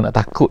mana aku nak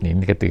takut ni?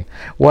 Dia kata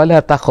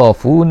wala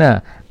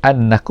takhafuna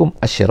annakum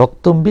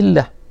asyraktum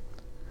billah,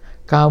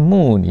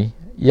 kamu ni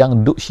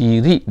yang duk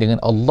syirik dengan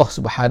Allah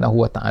Subhanahu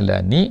wa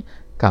taala ni,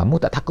 kamu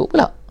tak takut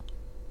pula.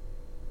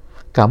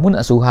 Kamu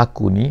nak suruh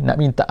aku ni, nak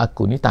minta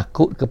aku ni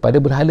takut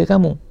kepada berhala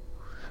kamu,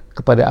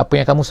 kepada apa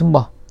yang kamu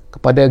sembah,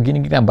 kepada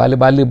gini-gini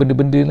bala-bala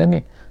benda-benda lah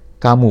ni.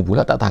 Kamu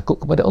pula tak takut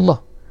kepada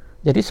Allah.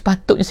 Jadi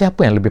sepatutnya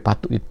siapa yang lebih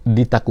patut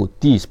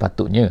ditakuti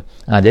sepatutnya?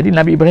 Jadi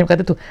Nabi Ibrahim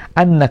kata tu,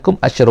 annakum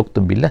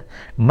asyraktum billah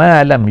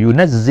ma lam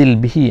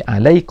yunazzil bihi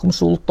alaikum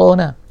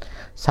sultana.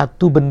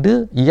 Satu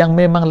benda yang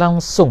memang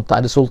langsung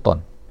tak ada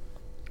sultan.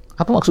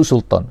 Apa maksud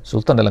sultan?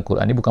 Sultan dalam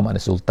Quran ni bukan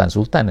makna sultan,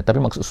 tapi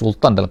maksud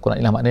sultan dalam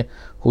Quran ialah maknanya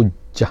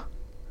hujjah.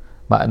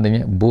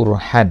 Maknanya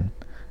burhan,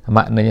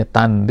 maknanya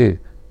tanda,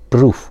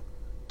 proof.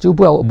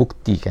 Cuba awak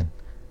buktikan.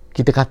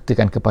 Kita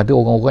katakan kepada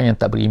orang-orang yang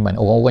tak beriman,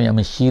 orang-orang yang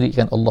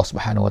mensyirikkan Allah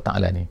Subhanahu Wa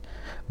Taala ni,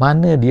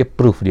 mana dia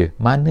proof dia,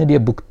 mana dia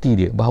bukti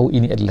dia bahawa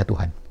ini adalah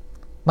Tuhan?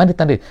 Mana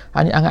tanda?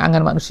 Hanya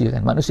angan-angan manusia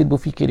kan. Manusia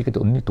berfikir, dia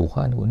kata, ni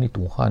Tuhan, ni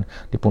Tuhan.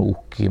 Dia pun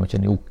ukir macam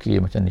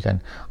ni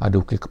kan.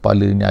 Ada ukir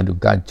kepala ni, ada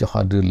gajah,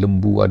 ada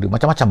lembu, ada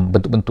macam-macam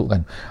bentuk-bentuk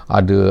kan.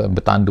 Ada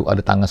bertanduk,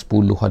 ada tangan 10,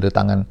 ada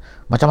tangan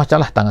macam-macam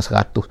lah, tangan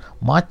 100.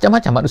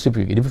 Macam-macam manusia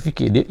berfikir. Dia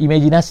berfikir, dia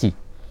imajinasi.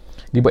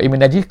 Dia buat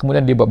imajinasi,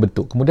 kemudian dia buat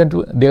bentuk. Kemudian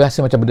dia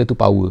rasa macam benda tu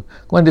power.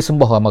 Kemudian dia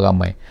sembah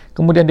ramai-ramai.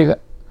 Kemudian dia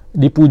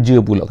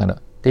dipuja pula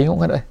kan. Tengok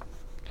kan.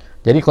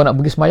 Jadi kalau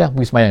nak pergi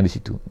semayang di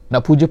situ.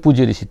 Nak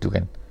puja di situ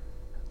kan.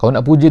 Kalau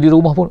nak puja di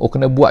rumah pun,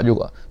 kena buat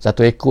juga.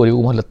 Satu ekor di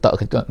rumah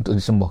letak untuk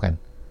disembahkan.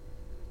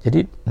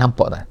 Jadi,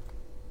 nampak tak?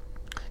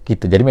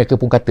 Jadi mereka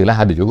pun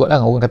katalah, ada juga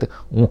lah orang kata,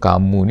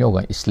 kamu ni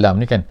orang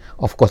Islam ni kan.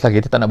 Of course lah,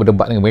 kita tak nak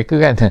berdebat dengan mereka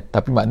kan.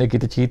 Tapi maknanya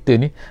kita cerita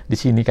ni, di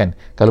sini kan.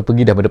 Kalau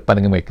pergi dah berdepan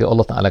dengan mereka,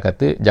 Allah Ta'ala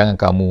kata, jangan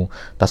kamu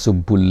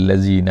tasubbul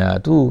lazina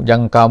tu,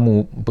 jangan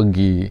kamu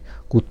pergi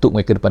kutuk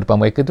mereka depan-depan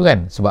mereka tu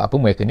kan. Sebab apa,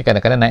 mereka ni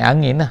kadang-kadang naik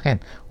angin lah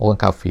kan. Orang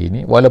kafir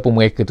ni, walaupun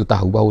mereka tu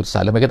tahu bahawa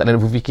salah, mereka tak ada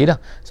berfikir dah.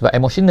 Sebab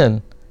emosional.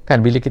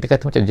 Kan, bila kita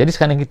kata macam ni. Jadi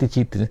sekarang kita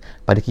cerita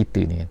pada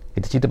kita ni kan.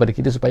 Kita cerita pada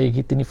kita supaya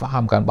kita ni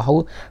fahamkan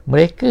bahawa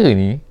mereka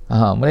ni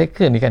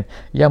kan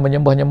yang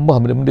menyembah-nyembah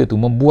benda-benda tu,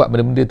 membuat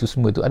benda-benda tu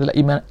semua tu adalah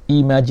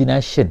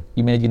imagination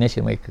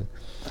mereka.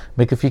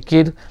 Mereka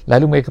fikir,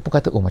 lalu mereka pun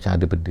kata, macam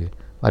ada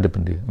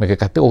benda. Mereka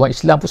kata orang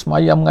Islam pun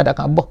semayang menghadap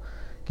Kaabah.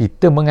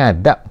 Kita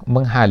menghadap,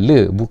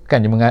 menghala,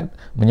 bukannya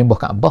menyembah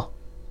Kaabah.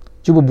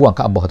 Cuba buang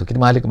Kaabah tu, kita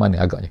menghala ke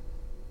mana agaknya?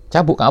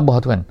 Cabut Kaabah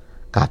tu kan.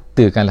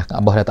 Katakanlah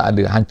Kaabah dah tak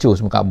ada, hancur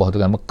semua Kaabah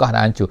tu kan, Mekah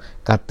dah hancur.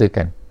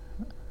 Katakan,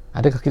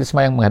 adakah kita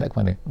semayang menghadap ke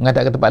mana?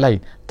 Menghadap ke tempat lain?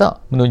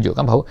 Tak,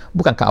 menunjukkan bahawa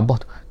bukan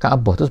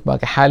Kaabah tu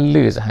sebagai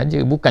hala sahaja.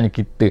 Bukannya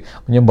kita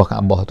menyembah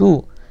Kaabah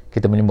tu,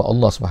 kita menyembah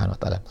Allah Subhanahu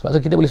Wa Taala. Sebab tu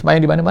kita boleh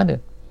semayang di mana-mana.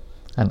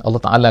 Dan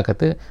Allah Ta'ala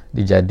kata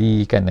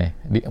dijadikan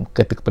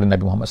kata kepada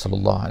Nabi Muhammad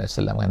sallallahu alaihi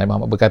wasallam kan, Nabi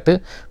Muhammad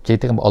berkata,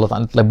 ceritakan bahawa Allah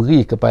Ta'ala telah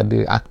beri kepada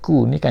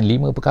aku ni kan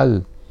 5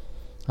 perkara.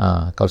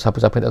 Kalau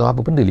siapa-siapa tak tahu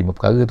apa benda 5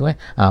 perkara tu kan,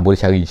 boleh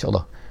cari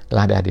insya-Allah.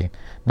 Telah ada.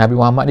 Nabi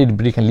Muhammad ni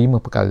diberikan 5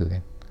 perkara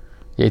kan.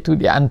 Iaitu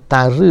di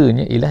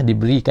antaranya ialah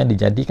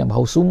dijadikan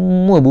bahawa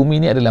semua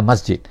bumi ni adalah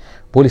masjid.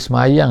 Boleh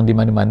semayang di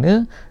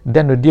mana-mana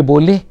dan dia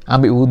boleh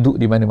ambil wuduk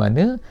di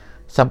mana-mana.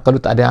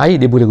 Kalau tak ada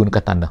air, dia boleh gunakan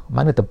tanah.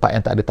 Mana tempat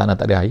yang tak ada tanah,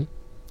 tak ada air?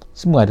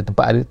 Semua ada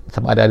tempat,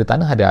 sama ada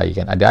tanah, ada air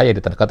kan. Ada air,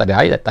 ada tanah. Kalau tak ada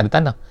air, tak ada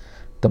tanah.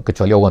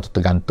 Kecuali orang tu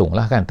tergantung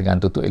lah kan.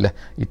 Tergantung tu ialah,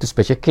 itu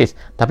special case.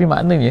 Tapi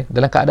maknanya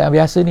dalam keadaan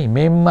biasa ni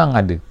memang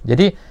ada.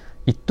 Jadi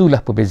itulah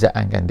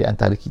perbezaan kan di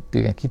antara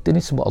kita kan. Kita ni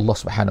semua Allah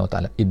Subhanahu Wa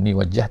Taala. Inni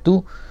wajjahtu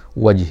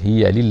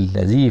wajhiya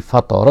lillazi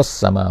fataras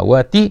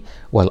samawati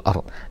wal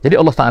ard. Jadi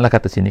Allah Taala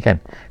kata sini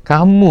kan,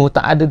 kamu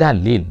tak ada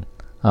dalil.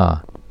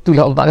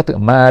 Itulah Allah Taala kata,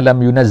 malam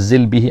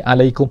yunazzil bihi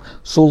alaikum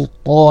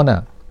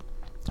sultana.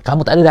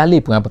 Kamu tak ada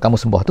dalil pun apa kamu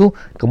sembah tu.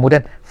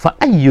 Kemudian fa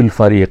ayyul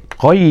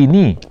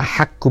fariqaini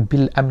ahaqqu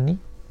bil amni.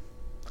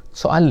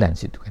 Soalan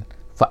situ kan.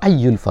 Fa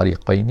ayyul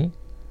fariqaini,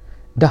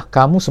 dah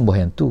kamu sembah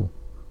yang tu,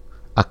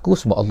 aku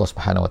sembah Allah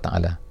Subhanahu Wa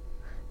Taala.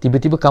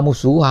 Tiba-tiba kamu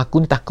suruh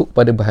aku ni takut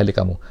kepada berhala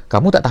kamu.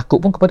 Kamu tak takut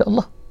pun kepada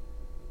Allah.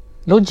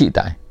 Logik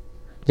tak?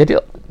 Jadi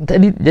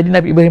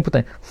Nabi Ibrahim pun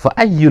tanya, fa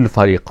ayyul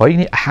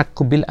fariqaini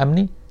ahaqqu bil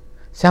amni?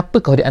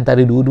 Siapakah di antara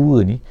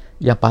dua-dua ni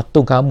yang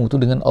patung kamu tu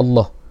dengan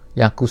Allah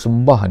yang aku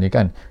sembah ni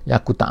kan, yang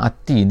aku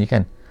taati ni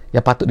kan,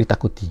 yang patut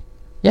ditakuti?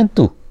 Yang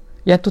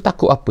tu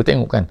takut apa?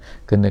 Tengok kan,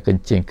 kena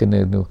kencing,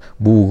 kena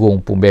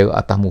burung pun berak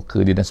atas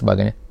muka dia dan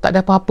sebagainya. Tak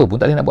ada apa-apa pun,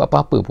 tak ada nak buat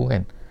apa-apa pun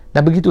kan.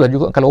 Dan begitulah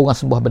juga kalau orang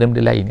sembah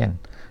benda-benda lain kan.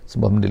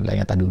 Sembah benda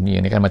lain atas dunia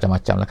ni kan,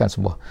 macam-macam lah kan.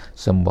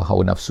 Sembah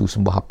hawa nafsu,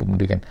 sembah apa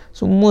benda kan.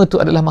 Semua tu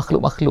adalah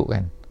makhluk-makhluk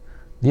kan.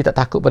 Dia tak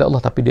takut pada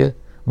Allah, tapi dia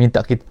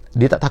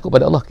tak takut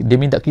pada Allah, dia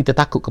minta kita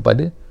takut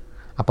kepada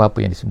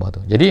apa-apa yang disembah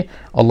tu. Jadi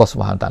Allah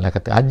Subhanahu Wa Taala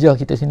kata, ajar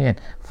kita sini kan,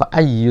 fa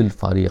ayyul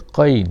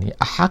fariqaini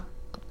ahaq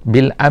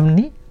bil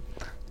amni,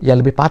 yang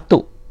lebih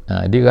patut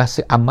dia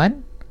rasa aman,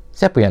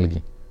 siapa yang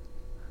lagi?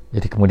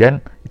 Jadi kemudian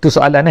itu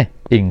soalan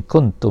in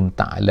kuntum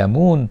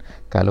ta'lamun,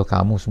 kalau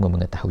kamu semua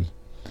mengetahui.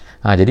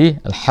 Jadi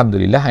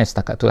alhamdulillah yang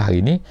setakat itulah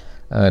hari ini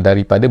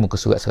daripada muka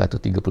surat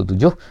 137.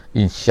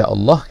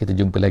 Insya-Allah kita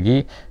jumpa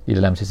lagi di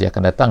dalam sesi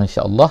akan datang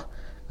insya-Allah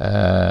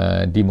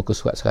di muka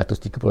surat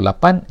 138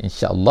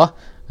 insya-Allah,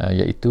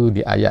 iaitu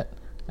di ayat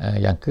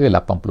yang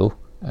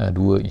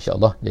ke-82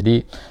 insya-Allah. Jadi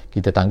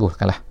kita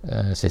tangguhkanlah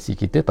sesi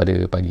kita pada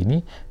pagi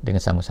ini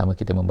dengan sama-sama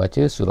kita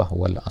membaca surah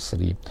Wal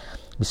Asri.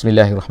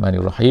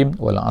 Bismillahirrahmanirrahim.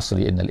 Wal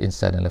 'asri innal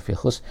insana lafi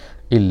khusr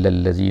illa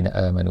allazina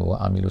amanu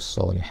wa 'amilus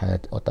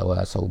solihat wa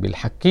tawasaw bil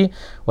haqqi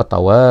wa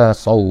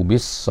tawasaw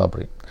bis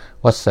sabri.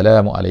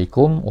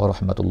 Wassalamualaikum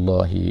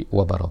warahmatullahi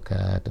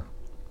wabarakatuh.